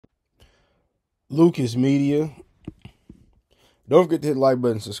Lucas Media. Don't forget to hit the like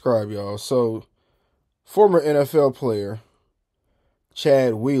button and subscribe, y'all. So, former NFL player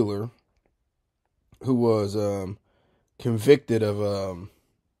Chad Wheeler, who was convicted of,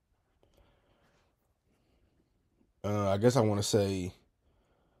 I guess I want to say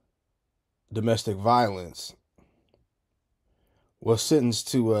domestic violence, was sentenced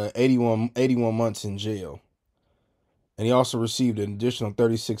to 81 months in jail. And he also received an additional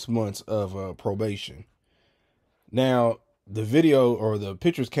 36 months of probation. Now, the video or the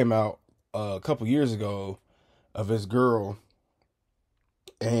pictures came out a couple years ago of his girl,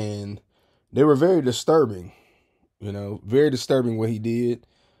 and they were very disturbing, very disturbing what he did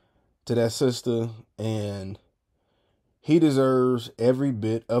to that sister, and he deserves every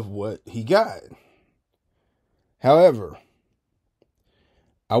bit of what he got. However,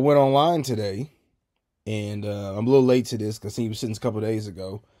 I went online today, and I'm a little late to this because he was sentenced a couple days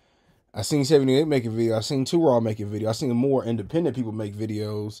ago. I seen 78 make a video. I seen Two Raw make a video. I seen more independent people make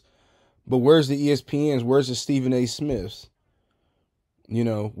videos. But where's the ESPNs? Where's the Stephen A. Smiths?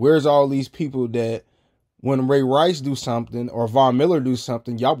 Where's all these people that when Ray Rice do something or Von Miller do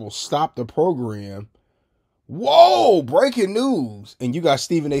something, y'all will stop the program. Whoa, breaking news. And you got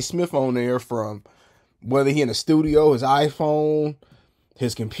Stephen A. Smith on there from whether he in the studio, his iPhone,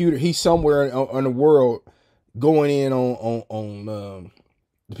 his computer. He's somewhere in the world going in on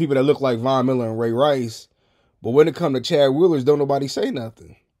the people that look like Von Miller and Ray Rice. But when it comes to Chad Wheeler's, don't nobody say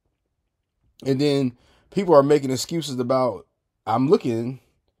nothing. And then people are making excuses about, I'm looking,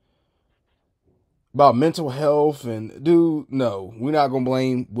 about mental health. And dude, no, we're not going to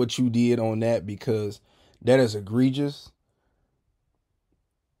blame what you did on that because that is egregious,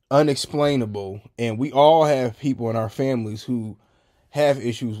 unexplainable. And we all have people in our families who have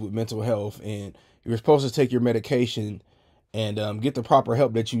issues with mental health. And you're supposed to take your medication and get the proper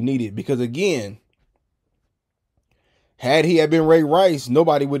help that you needed. Because again, had he had been Ray Rice,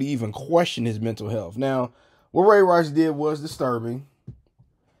 nobody would even question his mental health. Now, what Ray Rice did was disturbing.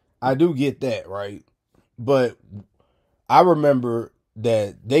 I do get that, right? But I remember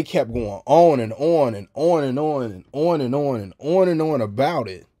that they kept going on and on and on and on and on and on and on and on about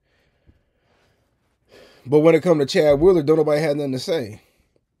it. But when it comes to Chad Wheeler, don't nobody have nothing to say.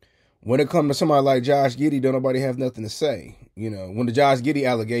 When it comes to somebody like Josh Giddey, don't nobody have nothing to say. When the Josh Giddey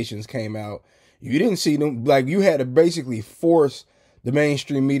allegations came out, you didn't see them. Like, you had to basically force the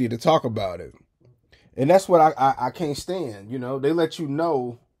mainstream media to talk about it. And that's what I can't stand. They let you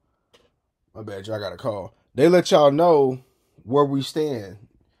know. My bad, y'all got a call. They let y'all know where we stand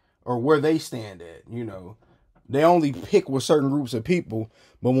or where they stand at. They only pick with certain groups of people.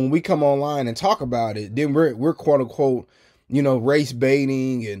 But when we come online and talk about it, then we're quote unquote, race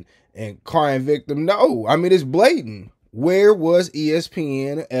baiting and crying victim. No, I mean, it's blatant. Where was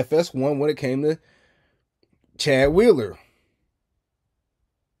ESPN, FS1 when it came to Chad Wheeler?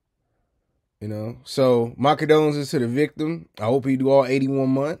 So my condolences to the victim. I hope he do all 81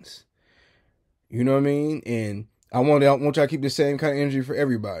 months. You know what I mean? And I want y'all to keep the same kind of energy for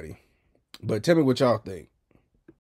everybody. But tell me what y'all think.